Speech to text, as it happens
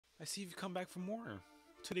I see you've come back for more.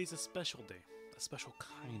 Today's a special day. A special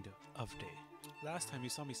kind of day. Last time you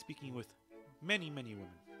saw me speaking with many women.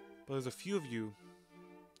 But there's a few of you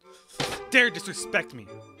dare disrespect me.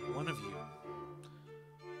 One of you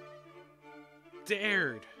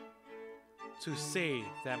dared to say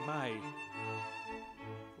that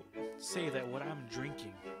what I'm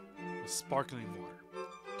drinking was sparkling water.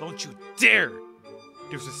 Don't you dare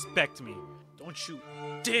disrespect me. Don't you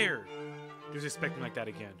dare disrespect me like that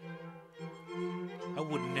again. I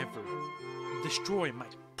would never destroy my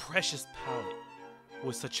precious palate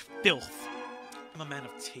with such filth. I'm a man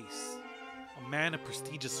of taste, a man of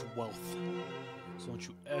prestigious wealth. So don't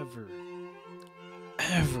you ever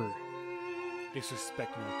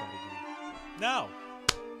disrespect me like that again. Now,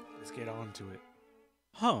 let's get on to it.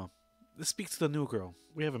 Huh, let's speak to the new girl.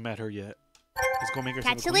 We haven't met her yet. Let's go make her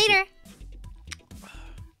Catch you later.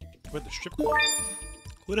 We're at the strip club.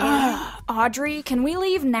 Who the hell are you? Audrey, can we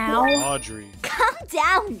leave now? Audrey. Calm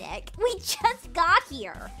down, Nick. We just got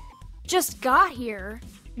here. Just got here?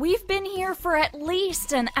 We've been here for at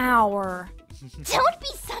least an hour. Don't be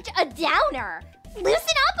such a downer. Loosen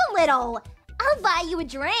up a little. I'll buy you a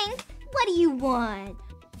drink. What do you want?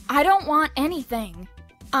 I don't want anything.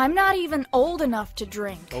 I'm not even old enough to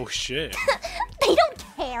drink. Oh shit. They don't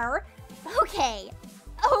care. Okay.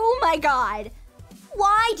 Oh my god.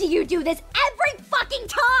 Why do you do this every fucking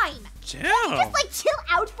time? Damn. Just like chill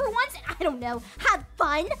out for once and, I don't know, have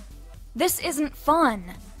fun? This isn't fun.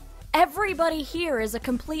 Everybody here is a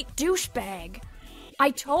complete douchebag.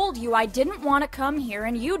 I told you I didn't want to come here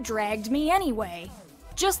and you dragged me anyway.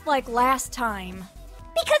 Just like last time.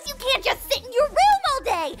 Because you can't just sit in your room all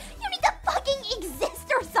day. You need to fucking exist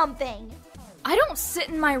or something. I don't sit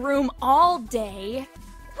in my room all day.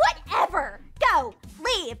 Whatever. Go.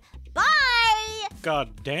 Leave. Bye.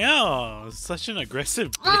 God damn. Such an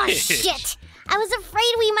aggressive bitch. Oh, shit. I was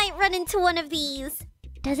afraid we might run into one of these.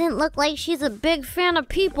 Doesn't look like she's a big fan of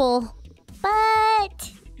people.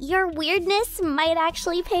 But your weirdness might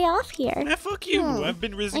actually pay off here. Man, fuck you. I've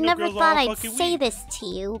been rizzing I up never girls thought all I'd fucking say week. this to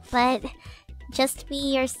you, but just be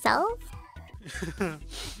yourself?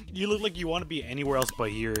 You look like you want to be anywhere else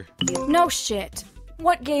but here. No shit.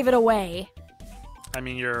 What gave it away? I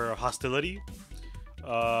mean, your hostility.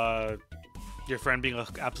 Your friend being an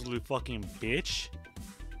absolute fucking bitch.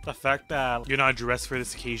 The fact that you're not dressed for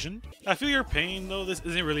this occasion. I feel your pain, though. This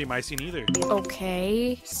isn't really my scene either.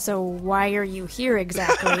 Okay, so why are you here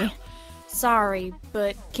exactly? Sorry,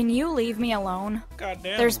 but can you leave me alone? God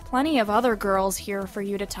damn. There's plenty of other girls here for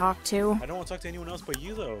you to talk to. I don't want to talk to anyone else but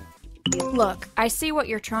you, though. Look, I see what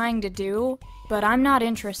you're trying to do, but I'm not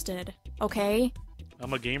interested, okay?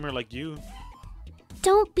 I'm a gamer like you.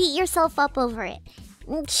 Don't beat yourself up over it.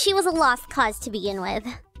 She was a lost cause to begin with.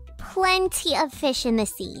 Plenty of fish in the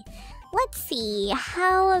sea. Let's see,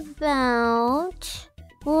 how about...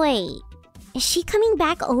 Wait, is she coming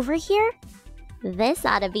back over here? This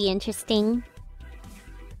ought to be interesting.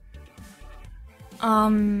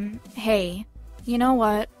 Hey, you know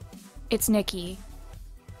what? It's Nikki.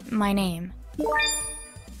 My name.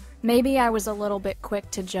 Maybe I was a little bit quick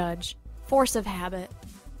to judge. Force of habit.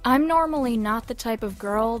 I'm normally not the type of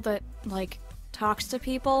girl that, like, talks to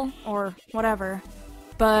people, or whatever.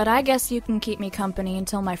 But I guess you can keep me company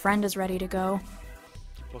until my friend is ready to go.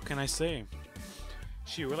 What can I say?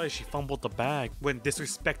 She realized she fumbled the bag when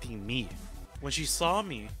disrespecting me. When she saw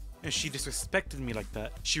me and she disrespected me like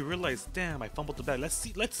that, she realized, damn, I fumbled the bag. Let's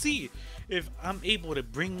see if I'm able to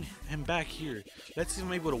bring him back here. Let's see if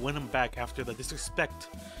I'm able to win him back after the disrespect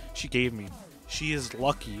she gave me. She is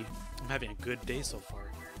lucky. I'm having a good day so far.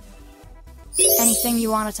 Anything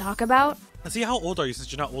you want to talk about? Let's see, how old are you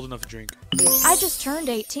since you're not old enough to drink? I just turned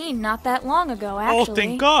 18 not that long ago, actually. Oh,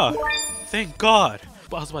 thank God. Thank God.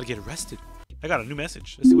 But I was about to get arrested. I got a new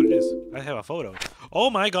message. Let's see what it is. I have a photo. Oh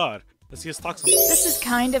my God. Let's see us talk something. This is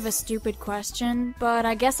kind of a stupid question, but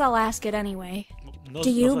I guess I'll ask it anyway. No, Do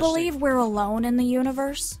you no such believe thing. we're alone in the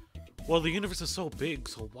universe? Well, the universe is so big,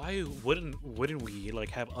 so why wouldn't we like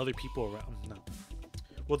have other people around? No.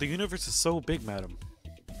 Well, the universe is so big, madam.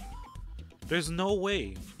 There's no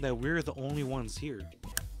way that we're the only ones here.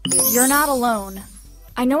 You're not alone.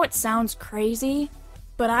 I know it sounds crazy,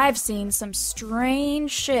 but I've seen some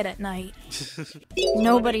strange shit at night.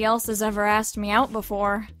 Nobody else has ever asked me out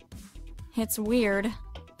before. It's weird,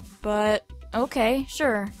 but okay,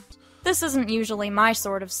 sure. This isn't usually my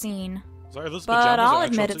sort of scene. So are those But pajamas I'll or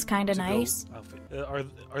actual admit it's kinda to-go nice. outfit?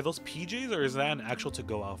 Are those PJs or is that an actual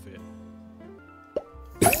to-go outfit?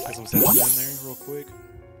 Got some settings in there real quick.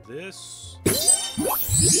 This. Good.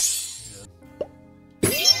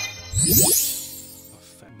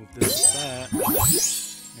 Move this, that.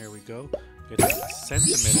 There we go. Get some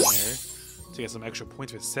sentiment in there to get some extra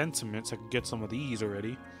points with sentiment so I can get some of these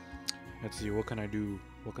already. Let's see, what can I do?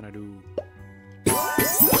 What can I do?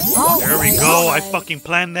 There we go. I fucking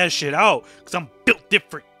planned that shit out because I'm built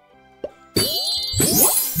different.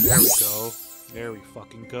 There we go. There we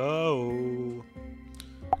fucking go.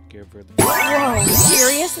 Give her the. Whoa,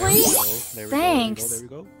 seriously? There we Thanks. Go. There we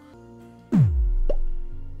go.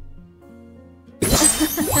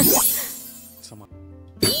 Someone.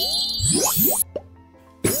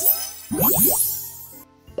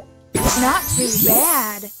 Not too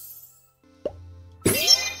bad.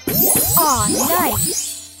 Aw,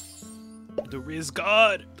 nice. The Rizz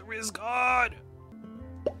God. The Rizz God.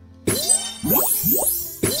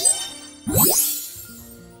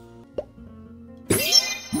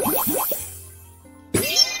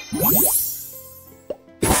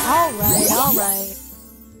 All right.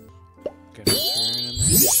 Get a turn in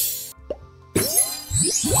there.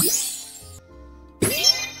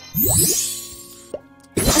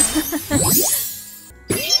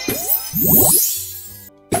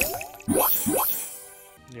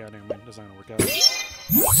 Yeah, never mind. That's not gonna work out.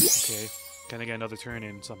 Okay. Can I get another turn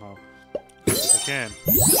in somehow? Yes, I can.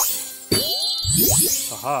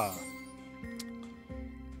 Haha.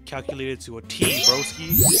 Calculated to a T,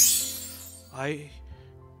 broski. I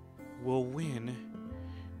will win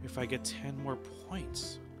if I get 10 more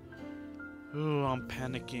points. Oh, I'm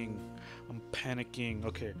panicking. I'm panicking.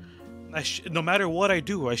 Okay. No matter what I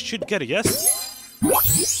do, I should get a yes?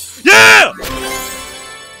 Yeah!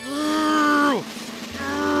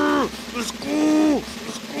 Let's go!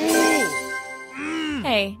 Let's go!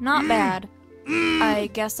 Hey, not bad. I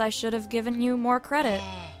guess I should have given you more credit.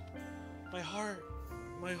 My heart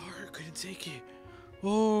couldn't take it.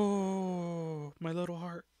 Oh, my little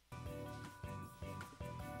heart.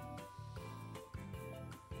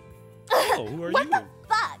 Oh, who are What you? the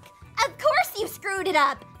fuck? Of course you screwed it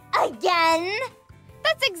up! Again?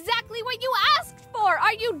 That's exactly what you asked for!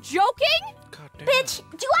 Are you joking? God damn. Bitch,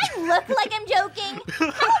 do I look like I'm joking? How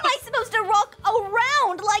am I supposed to walk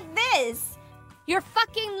around like this? You're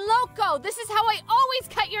fucking loco! This is how I always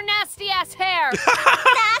cut your nasty ass hair!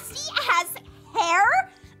 Nasty ass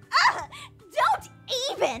hair? Ugh, don't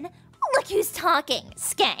even! Look who's talking,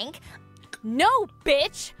 skank. No,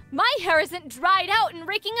 bitch! My hair isn't dried out and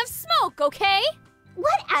reeking of smoke, okay?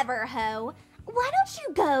 Whatever, ho. Why don't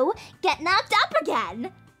you go get knocked up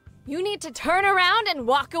again? You need to turn around and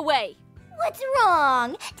walk away. What's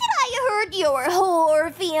wrong? Did I hurt your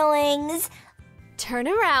whore feelings? Turn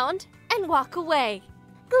around and walk away.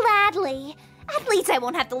 Gladly. At least I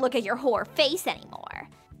won't have to look at your whore face anymore.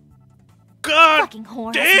 God Fucking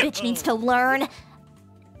whore damn. ass bitch needs to learn.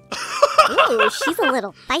 Ooh, she's a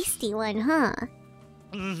little feisty one, huh?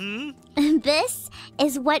 Mm-hmm. This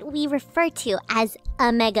is what we refer to as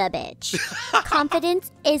a mega bitch.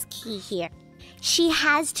 Confidence is key here. She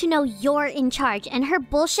has to know you're in charge, and her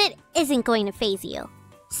bullshit isn't going to faze you.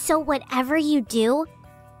 So whatever you do,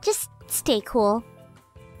 just stay cool.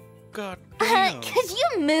 God damn. Could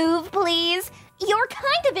you move, please? You're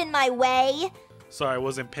kind of in my way. Sorry, I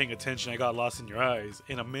wasn't paying attention. I got lost in your eyes.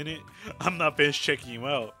 In a minute, I'm not finished checking you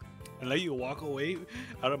out. And let you walk away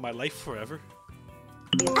out of my life forever?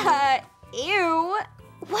 Ew.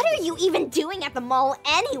 What are you even doing at the mall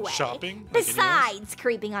anyway? Shopping? Like Besides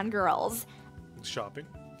creeping on girls. Shopping?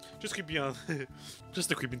 Just creepy on... just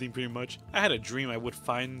the creepy thing, pretty much. I had a dream I would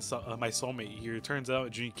find my soulmate here. It turns out a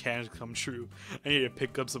dream can come true. I need to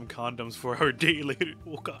pick up some condoms for our date later.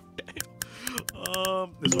 Oh, god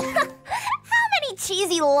damn. This one. How many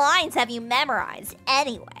cheesy lines have you memorized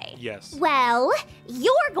anyway? Yes. Well,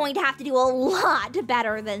 you're going to have to do a lot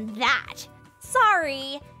better than that.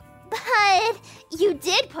 Sorry, but you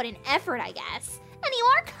did put in effort, I guess. And you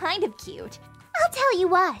are kind of cute. I'll tell you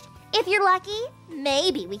what, if you're lucky,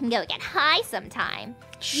 maybe we can go get high sometime.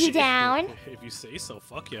 You Shit. down? If you say so,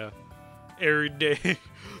 fuck yeah. Every day.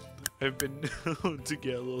 I've been known to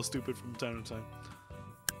get a little stupid from time to time.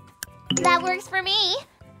 That works for me.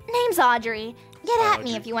 Name's Audrey. Get at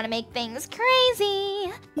me Audrey. if you want to make things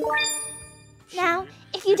crazy. Now,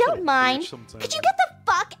 if you You're don't a mind, bitch sometimes. could you get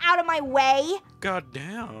the fuck out of my way? God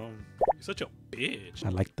damn. You're such a bitch. I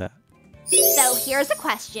like that. So here's a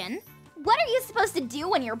question. What are you supposed to do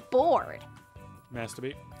when you're bored?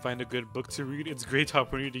 Masturbate. Find a good book to read. It's a great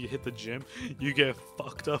opportunity to hit the gym. You get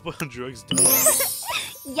fucked up on drugs.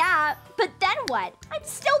 Yeah, but then what? I'm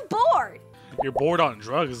still bored. You're bored on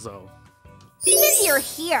drugs, though. Since you're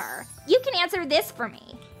here, you can answer this for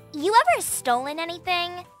me. You ever stolen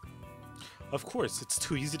anything? Of course, it's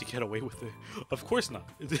too easy to get away with it. Of course not.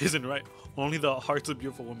 It isn't right. Only the hearts of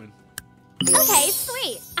beautiful women. Okay,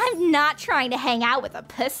 sweet. I'm not trying to hang out with a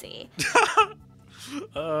pussy.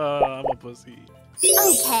 I'm a pussy.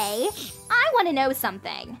 Okay, I want to know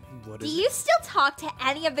something. What Do is you still talk to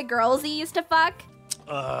any of the girls you used to fuck?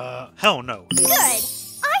 hell no. Good.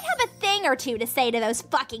 I have a thing or two to say to those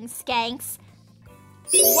fucking skanks.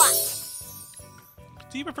 What?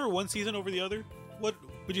 Do you prefer one season over the other? What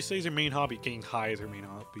would you say is your main hobby? Getting high is your main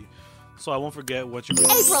hobby. So I won't forget what your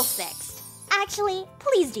April 6th. Actually,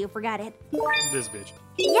 please do forget it. This bitch.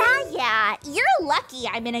 Yeah, you're lucky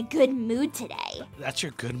I'm in a good mood today. That's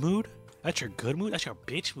your good mood? That's your good mood? That's your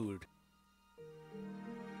bitch mood.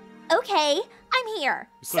 Okay, I'm here.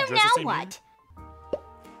 You So still dress the now same what?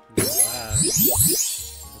 Let's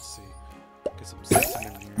see. Get some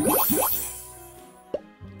sentiment in here.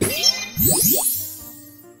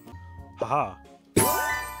 Haha.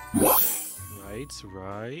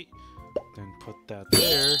 Right. Then put that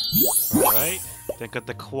there. Alright. Then got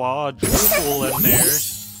the quadruple in there.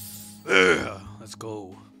 Ugh, let's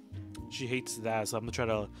go. She hates that, so I'm gonna try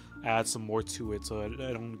to add some more to it so it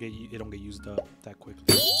don't get used up that quickly.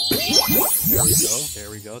 There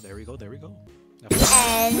we go. And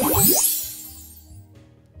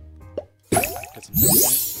Get some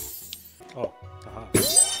sentiment. Oh, haha.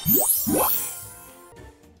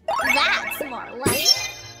 that's more like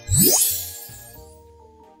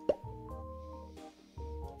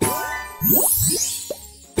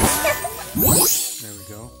There we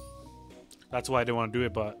go. That's why I didn't want to do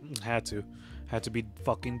it, but had to be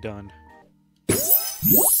fucking done.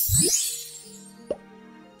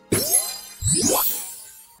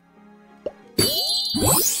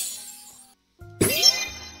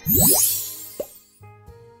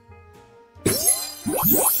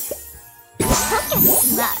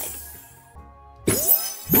 Smug.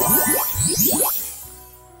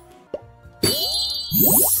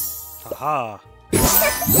 Haha.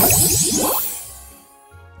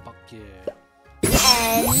 Fuck yeah.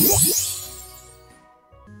 And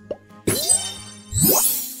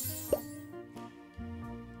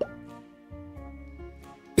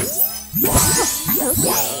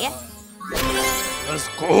okay. Let's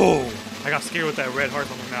go. I got scared with that red heart.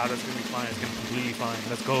 I'm like, nah, that's gonna be fine. It's gonna be completely fine.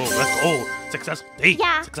 Let's go. Let's go. Successful date.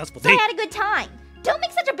 Yeah, Successful so I date. had a good time. Don't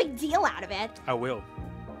make such a big deal out of it. I will.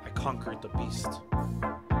 I conquered the beast.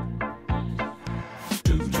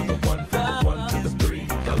 2 to the 1, from the 1 to the 3.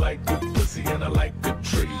 I like good pussy and I like good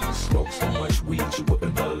trees. Smoke so much weed you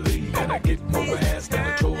wouldn't believe. And I get more ass than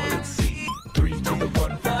a toilet seat. 3 to the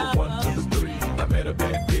 1, from the 1 to the 3. I met a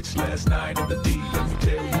bad bitch last night in the D. Let me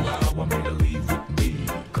tell you how I made her leave with me.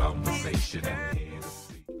 Conversation and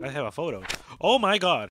Hennessy. I have a photo. Oh my god.